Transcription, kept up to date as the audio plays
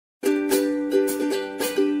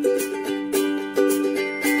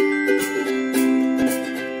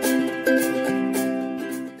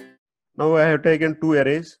Now I have taken two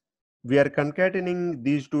arrays. We are concatenating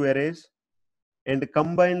these two arrays, and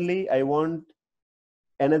combinedly I want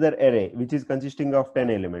another array which is consisting of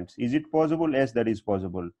 10 elements. Is it possible? Yes, that is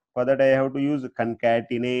possible. For that I have to use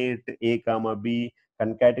concatenate a comma b,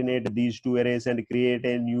 concatenate these two arrays and create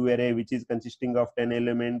a new array which is consisting of 10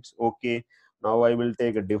 elements. Okay, now I will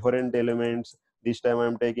take different elements. This time I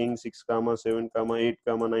am taking 6 comma 7 comma 8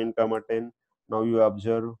 comma 9 comma 10. Now you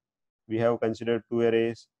observe we have considered two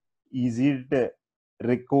arrays. Is it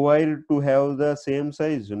required to have the same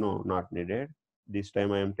size? No, not needed. This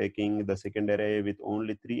time I am taking the second array with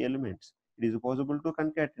only 3 elements. It is possible to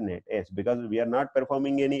concatenate. Yes, because we are not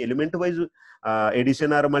performing any element wise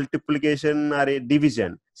addition or multiplication or a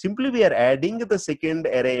division. Simply we are adding the second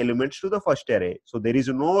array elements to the first array. So there is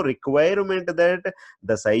no requirement that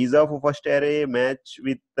the size of first array match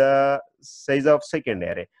with the size of second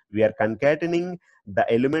array. We are concatenating the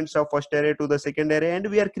elements of first array to the second array and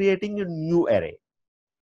we are creating a new array.